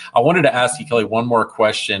Ferenc. I wanted to ask you, Kelly, one more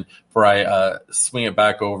question before I swing it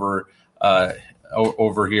back over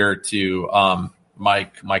here to my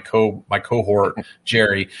cohort,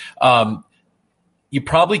 Jerry. You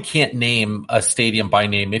probably can't name a stadium by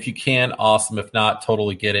name. If you can, awesome. If not,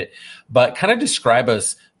 totally get it. But kind of describe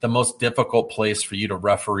us the most difficult place for you to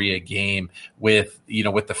referee a game with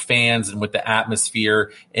the fans and with the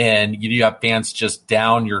atmosphere, and you have fans just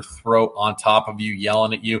down your throat on top of you,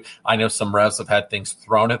 yelling at you. I know some refs have had things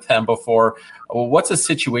thrown at them before. Well, what's a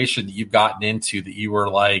situation that you've gotten into that you were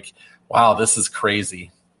like, wow, this is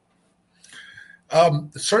crazy?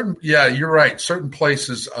 You're right. Certain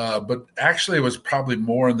places, but actually, it was probably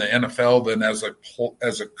more in the NFL than as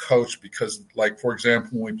a coach, because, like, for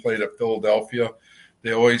example, when we played at Philadelphia,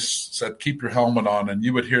 they always said, "Keep your helmet on," and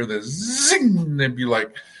you would hear this zing. They'd be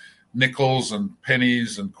like nickels and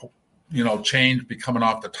pennies and change be coming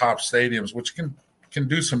off the top stadiums, which can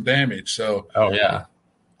do some damage. So,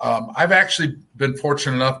 I've actually been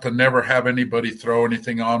fortunate enough to never have anybody throw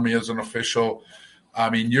anything on me as an official. I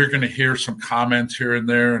mean, you're going to hear some comments here and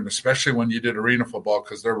there, and especially when you did arena football,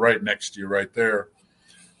 because they're right next to you right there.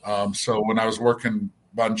 So when I was working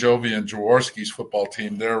Bon Jovi and Jaworski's football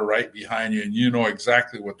team, they're right behind you, and you know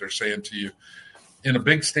exactly what they're saying to you. In a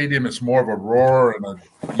big stadium, it's more of a roar and a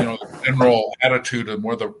general attitude and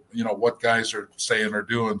more what guys are saying or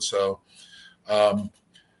doing. So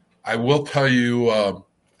I will tell you,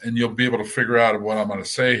 and you'll be able to figure out what I'm going to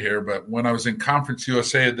say here, but when I was in Conference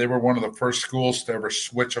USA, they were one of the first schools to ever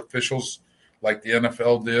switch officials like the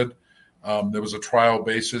NFL did. There was a trial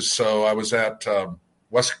basis. So I was at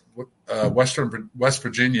West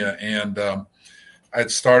Virginia, and I had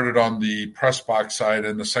started on the press box side.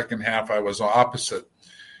 In the second half, I was opposite.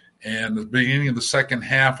 And at the beginning of the second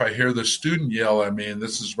half, I hear the student yell at me, and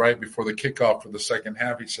this is right before the kickoff for the second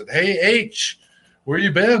half. He said, "Hey, H, where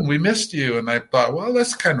you been? We missed you." And I thought, well,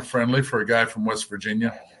 that's kind of friendly for a guy from West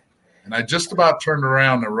Virginia. And I just about turned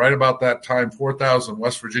around, and right about that time, 4,000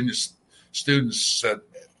 West Virginia students said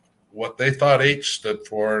what they thought H stood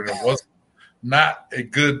for, and it was not a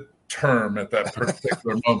good term at that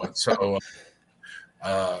particular moment. So,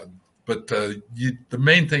 the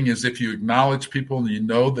main thing is if you acknowledge people and you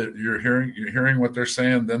know that you're hearing what they're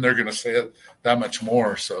saying, then they're going to say it that much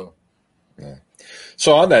more. So, yeah.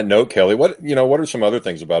 So on that note, Kelly, what are some other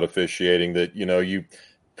things about officiating that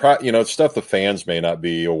stuff the fans may not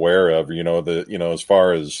be aware of? As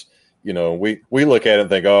far as we look at it and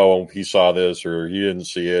think, oh, he saw this or he didn't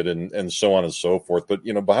see it, and so on and so forth. But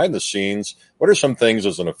behind the scenes, what are some things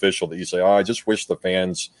as an official that you say, oh, I just wish the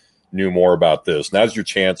fans knew more about this? Now's your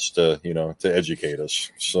chance to educate us.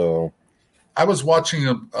 So I was watching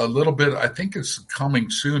a little bit. I think it's coming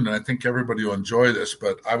soon, and I think everybody will enjoy this.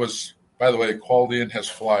 But by the way, Quality Inn has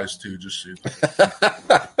flies too. Just so you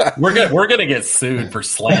we're gonna get sued for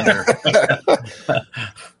slander.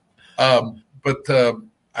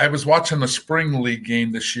 I was watching the spring league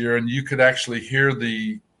game this year, and you could actually hear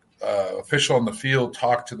the official on the field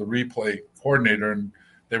talk to the replay coordinator, and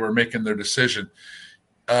they were making their decision.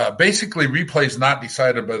 Basically, replay is not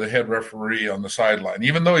decided by the head referee on the sideline.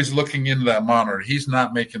 Even though he's looking into that monitor, he's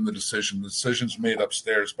not making the decision. The decision's made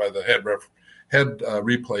upstairs by the head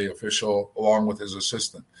replay official along with his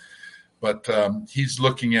assistant. But he's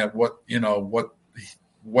looking at what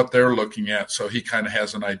they're looking at, so he kind of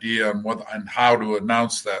has an idea on how to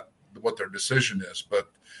announce that what their decision is. But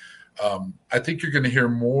I think you're going to hear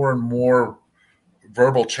more and more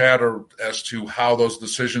verbal chatter as to how those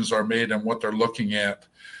decisions are made and what they're looking at.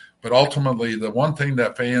 But ultimately, the one thing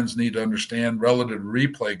that fans need to understand relative to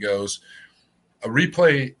replay goes, a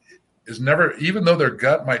replay is never, even though their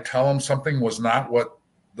gut might tell them something was not what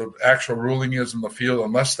the actual ruling is in the field,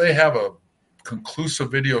 unless they have a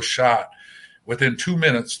conclusive video shot within 2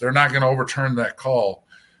 minutes, they're not going to overturn that call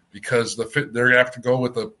because they're going to have to go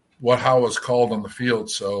with how it was called on the field.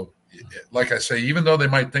 So, like I say, even though they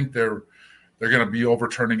might think they're going to be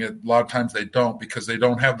overturning it, a lot of times they don't because they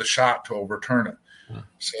don't have the shot to overturn it.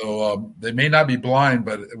 So they may not be blind,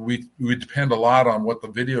 but we depend a lot on what the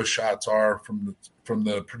video shots are from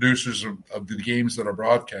the producers of the games that are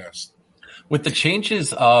broadcast. With the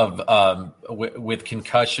changes of with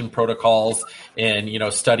concussion protocols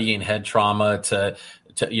and studying head trauma to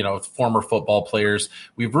former football players,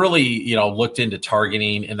 we've really looked into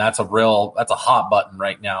targeting, and that's a hot button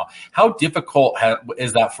right now. How difficult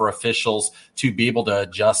is that for officials to be able to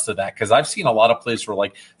adjust to that? Because I've seen a lot of plays where,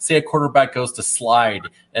 like, say a quarterback goes to slide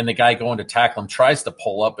and the guy going to tackle him tries to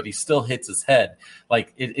pull up, but he still hits his head.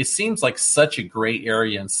 Like it seems like such a gray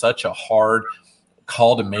area and such a hard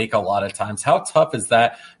call to make a lot of times. How tough is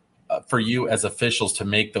that for you as officials to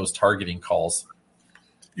make those targeting calls?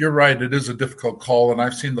 You're right. It is a difficult call, and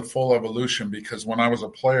I've seen the full evolution because when I was a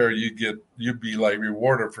player, you'd be like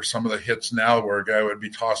rewarded for some of the hits now where a guy would be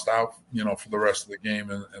tossed out, for the rest of the game.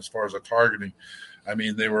 And as far as the targeting, I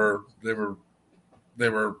mean, they were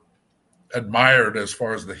admired as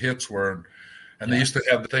far as the hits were, and they used to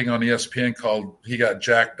have the thing on ESPN called "He Got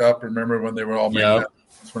Jacked Up." Remember when they were all making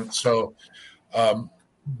that? So,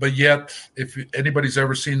 but yet, if anybody's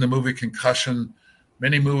ever seen the movie Concussion.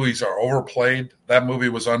 Many movies are overplayed. That movie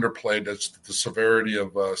was underplayed. That's the severity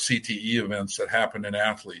of CTE events that happen in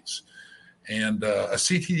athletes. And a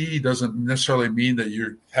CTE doesn't necessarily mean that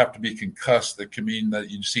you have to be concussed. It can mean that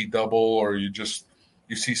you see double or you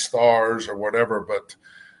see stars or whatever. But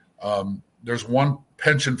there's one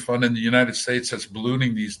pension fund in the United States that's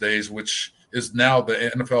ballooning these days, which is now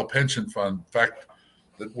the NFL pension fund. In fact,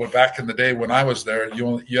 back in the day when I was there,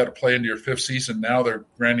 you had to play into your 5th season. Now they're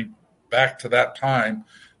granting back to that time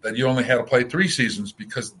that you only had to play 3 seasons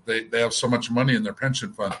because they have so much money in their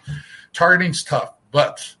pension fund. Targeting's tough,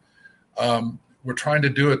 but we're trying to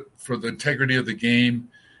do it for the integrity of the game.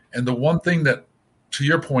 And the one thing that, to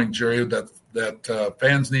your point, Jerry, that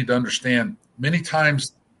fans need to understand, many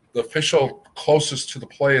times the official closest to the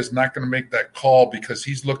play is not going to make that call because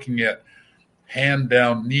he's looking at hand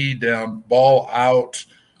down, knee down, ball out,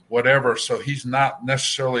 whatever. So he's not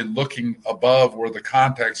necessarily looking above where the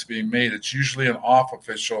contact's being made. It's usually an off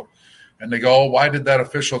official. And they go, oh, why did that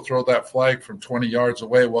official throw that flag from 20 yards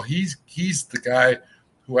away? Well, he's the guy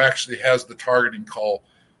who actually has the targeting call,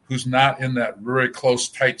 who's not in that very close,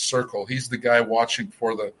 tight circle. He's the guy watching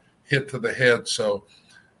for the hit to the head. So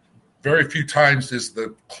very few times is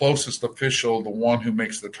the closest official the one who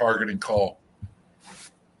makes the targeting call.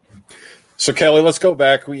 So, Kelly, let's go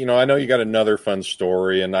back. I know you got another fun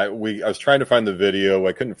story, and I was trying to find the video.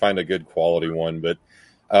 I couldn't find a good quality one, but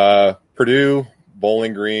Purdue,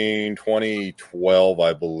 Bowling Green, 2012,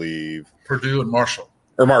 I believe. Purdue and Marshall.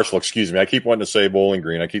 Or Marshall, excuse me. I keep wanting to say Bowling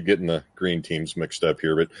Green. I keep getting the green teams mixed up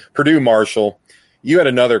here. But Purdue, Marshall, you had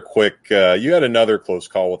another close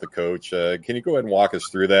call with the coach. Can you go ahead and walk us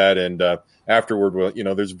through that? And afterward,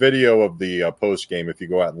 there's video of the post game if you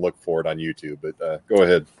go out and look for it on YouTube. But go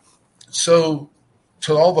ahead. So,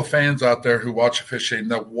 to all the fans out there who watch officiating,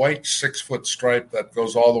 that white 6-foot stripe that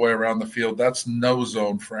goes all the way around the field, that's no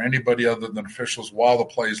zone for anybody other than officials while the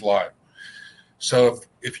play's live. So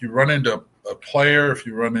if you run into a player, if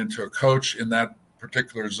you run into a coach in that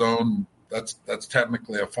particular zone, that's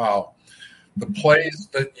technically a foul. The plays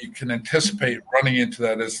that you can anticipate running into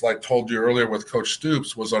that, as I told you earlier with Coach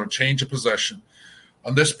Stoops, was on a change of possession.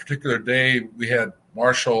 On this particular day, we had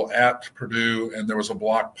Marshall at Purdue, and there was a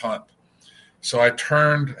block punt. So I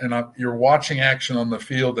turned, and you're watching action on the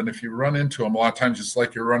field, and if you run into them, a lot of times it's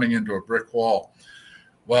like you're running into a brick wall.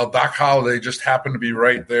 Well, Doc Holliday just happened to be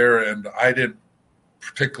right there, and I didn't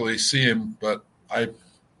particularly see him, but I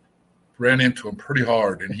ran into him pretty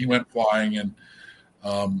hard, and he went flying, and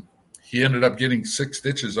he ended up getting 6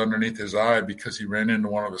 stitches underneath his eye because he ran into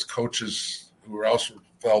one of his coaches who also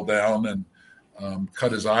fell down and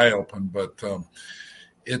cut his eye open. But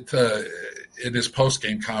in his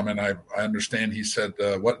post-game comment, I understand he said,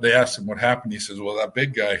 what they asked him what happened. He says, well, that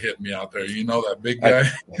big guy hit me out there. You know that big guy?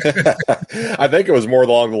 I think it was more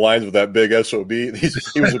along the lines of that big SOB.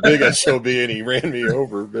 He was a big SOB, and he ran me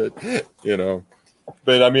over. But,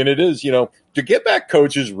 But, I mean, it is, to get back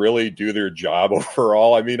coaches really do their job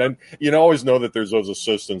overall. I mean, always know that there's those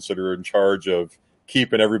assistants that are in charge of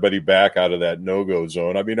keeping everybody back out of that no-go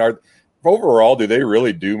zone. I mean, overall, do they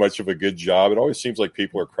really do much of a good job? It always seems like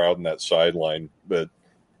people are crowding that sideline. But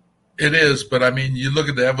it is, but I mean, you look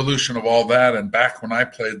at the evolution of all that, and back when I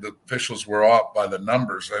played, the officials were off by the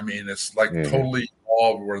numbers. I mean, it's like totally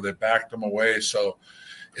evolved where they backed them away. So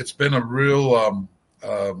it's been a real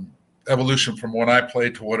evolution from when I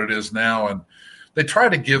played to what it is now. And they try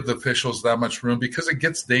to give the officials that much room because it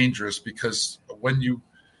gets dangerous, because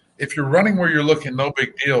if you're running where you're looking, no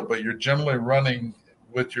big deal, but you're generally running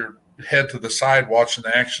with your head to the side watching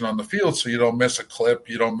the action on the field so you don't miss a clip,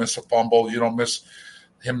 you don't miss a fumble, you don't miss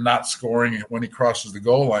him not scoring when he crosses the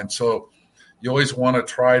goal line. So you always want to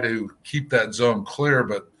try to keep that zone clear,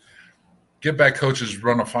 but get back coaches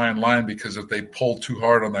run a fine line, because if they pull too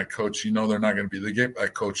hard on that coach, they're not going to be the get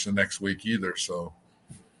back coach the next week either. So,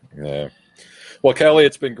 yeah. Well, Kelly,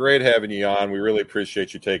 it's been great having you on. We really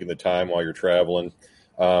appreciate you taking the time while you're traveling.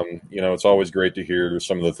 It's always great to hear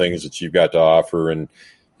some of the things that you've got to offer. And,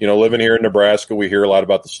 living here in Nebraska, we hear a lot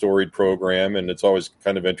about the storied program, and it's always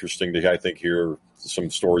kind of interesting to, I think, hear some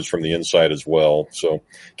stories from the inside as well. So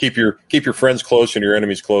keep your friends close and your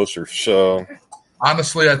enemies closer. So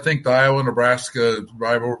honestly, I think the Iowa-Nebraska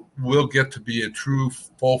rivalry will get to be a true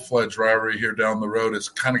full-fledged rivalry here down the road. It's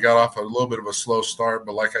kind of got off a little bit of a slow start,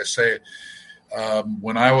 but like I say,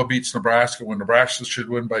 when Iowa beats Nebraska, when Nebraska should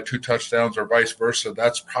win by 2 touchdowns or vice versa,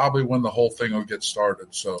 that's probably when the whole thing will get started.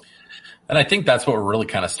 So, and I think that's what we're really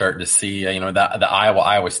kind of starting to see. The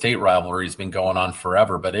Iowa State rivalry has been going on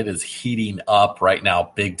forever, but it is heating up right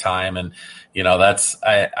now, big time. And that's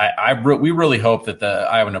we really hope that the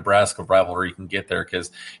Iowa Nebraska rivalry can get there, because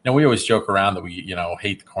we always joke around that we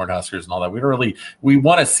hate the Cornhuskers and all that. We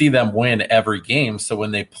want to see them win every game, so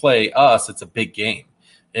when they play us, it's a big game.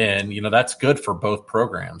 And, that's good for both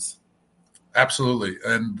programs. Absolutely.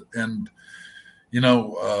 And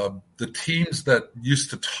the teams that used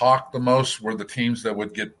to talk the most were the teams that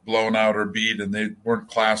would get blown out or beat, and they weren't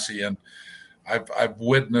classy. And I've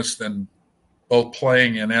witnessed, and both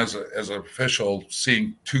playing and as an official,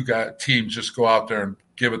 seeing teams just go out there and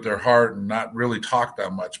give it their heart and not really talk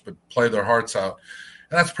that much, but play their hearts out.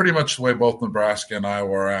 And that's pretty much the way both Nebraska and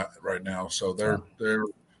Iowa are at right now. So they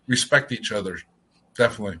respect each other,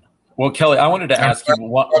 definitely. Well, Kelly, I wanted to ask you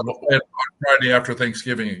what Friday after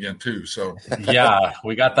Thanksgiving again too. So yeah,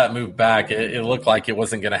 we got that moved back. It looked like it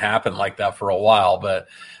wasn't going to happen like that for a while, but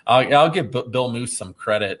I'll give Bill Moose some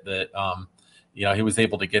credit that he was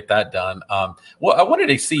able to get that done. Well, I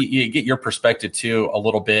wanted to get your perspective too a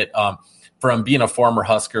little bit from being a former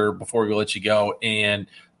Husker before we let you go, and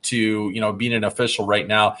to being an official right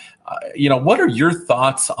now. What are your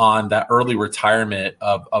thoughts on that early retirement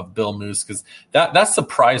of Bill Moose? Because that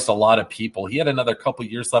surprised a lot of people. He had another couple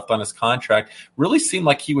years left on his contract. Really seemed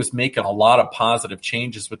like he was making a lot of positive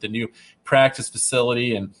changes with the new practice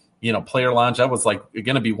facility and player lounge. That was like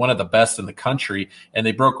going to be one of the best in the country, and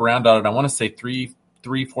they broke ground on it, I want to say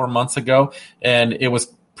 4 months ago, and it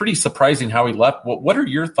was pretty surprising how he left. What are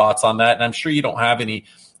your thoughts on that? And I'm sure you don't have any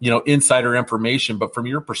insider information, but from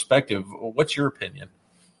your perspective, what's your opinion?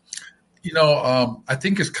 I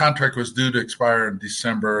think his contract was due to expire in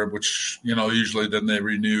December, which, usually then they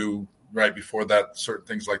renew right before that, certain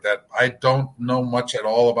things like that. I don't know much at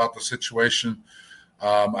all about the situation.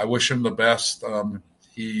 I wish him the best. I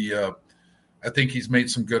think he's made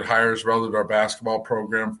some good hires relative to our basketball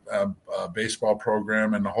program, baseball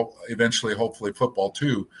program, and eventually, hopefully, football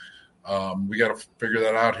too. We got to figure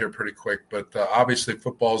that out here pretty quick. But obviously,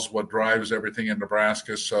 football is what drives everything in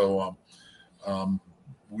Nebraska. So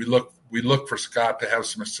we look for Scott to have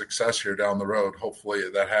some success here down the road. Hopefully,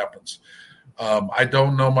 that happens. I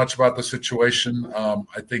don't know much about the situation.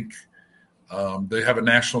 I think they have a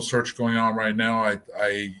national search going on right now. I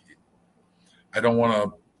don't want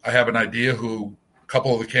to. I have an idea who a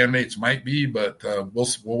couple of the candidates might be, but we'll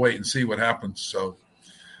wait and see what happens. So.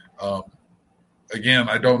 Again,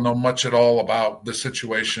 I don't know much at all about the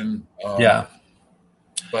situation. But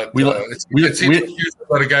it seems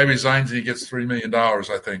that a guy resigns and he gets $3 million,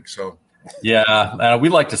 I think. So, yeah, we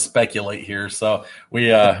like to speculate here. So we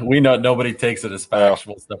know nobody takes it as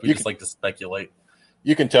factual stuff. We just like to speculate.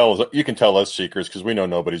 You can tell us secrets because we know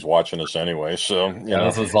nobody's watching us anyway. So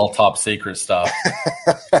this is all top secret stuff.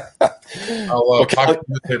 I'll talk to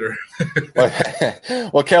you later.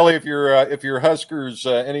 Well, Kelly, if you're Huskers,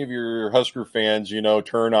 any of your Husker fans,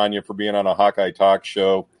 turn on you for being on a Hawkeye talk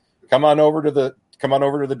show, come on over to the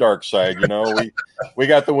dark side. We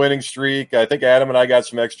got the winning streak. I think Adam and I got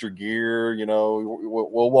some extra gear.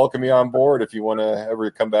 We'll welcome you on board if you want to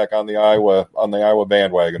ever come back on the Iowa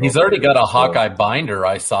bandwagon. He's already got a Hawkeye binder.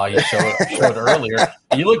 I saw you showed earlier.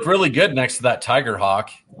 You looked really good next to that Tiger Hawk.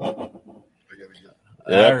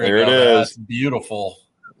 There it is. That's beautiful.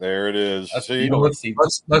 There it is. Let's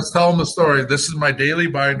tell them the story. This is my daily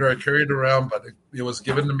binder. I carry it around, but it was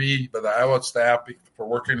given to me by the Iowa staff for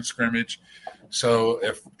working in scrimmage. So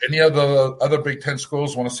if any of the other Big Ten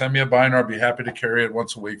schools want to send me a binder, I'd be happy to carry it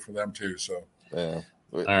once a week for them too. So yeah.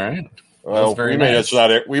 All right. Well, we may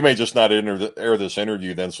just not air this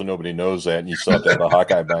interview then, so nobody knows that, and you still have to have a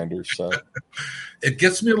Hawkeye binder. So it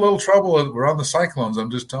gets me a little trouble. We're on the Cyclones. I'm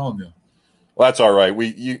just telling you. Well, that's all right.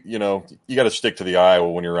 You got to stick to the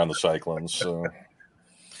Iowa when you're around the Cyclones. So.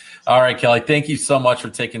 All right, Kelly. Thank you so much for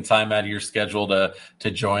taking time out of your schedule to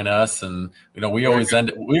join us. And we always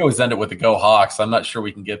end it with the Go Hawks. I'm not sure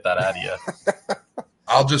we can get that out of you.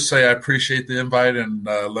 I'll just say I appreciate the invite, and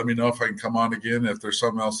let me know if I can come on again. If there's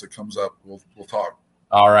something else that comes up, we'll talk.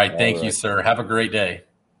 All right. Thank you, sir. Have a great day.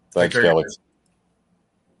 Thanks, Kelly.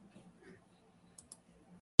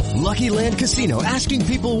 Lucky Land Casino, asking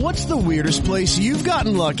people, what's the weirdest place you've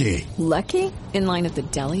gotten lucky? Lucky? In line at the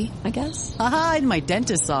deli, I guess? Aha, in my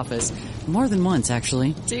dentist's office. More than once,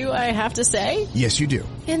 actually. Do I have to say? Yes, you do.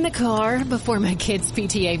 In the car before my kids'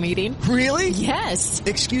 PTA meeting. Really? Yes.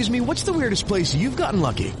 Excuse me, what's the weirdest place you've gotten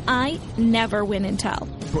lucky? I never win and tell.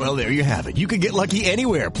 Well, there you have it. You can get lucky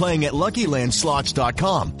anywhere, playing at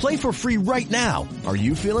LuckyLandSlots.com. Play for free right now. Are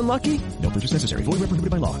you feeling lucky? No purchase necessary. Void where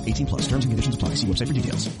prohibited by law. 18+. Terms and conditions apply. See website for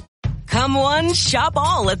details. Come one, shop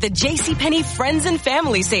all at the JCPenney Friends and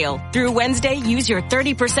Family Sale. Through Wednesday, use your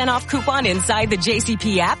 30% off coupon inside the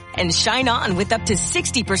JCP app and shine on with up to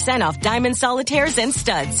 60% off diamond solitaires and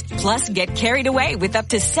studs. Plus, get carried away with up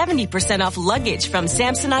to 70% off luggage from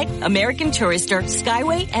Samsonite, American Tourister,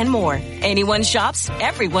 Skyway, and more. Anyone shops,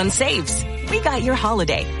 everyone saves. We got your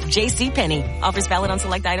holiday. JCPenney. Offers valid on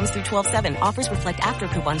select items through 12/7. Offers reflect after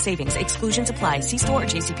coupon savings. Exclusions apply. See store or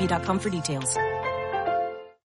jcp.com for details.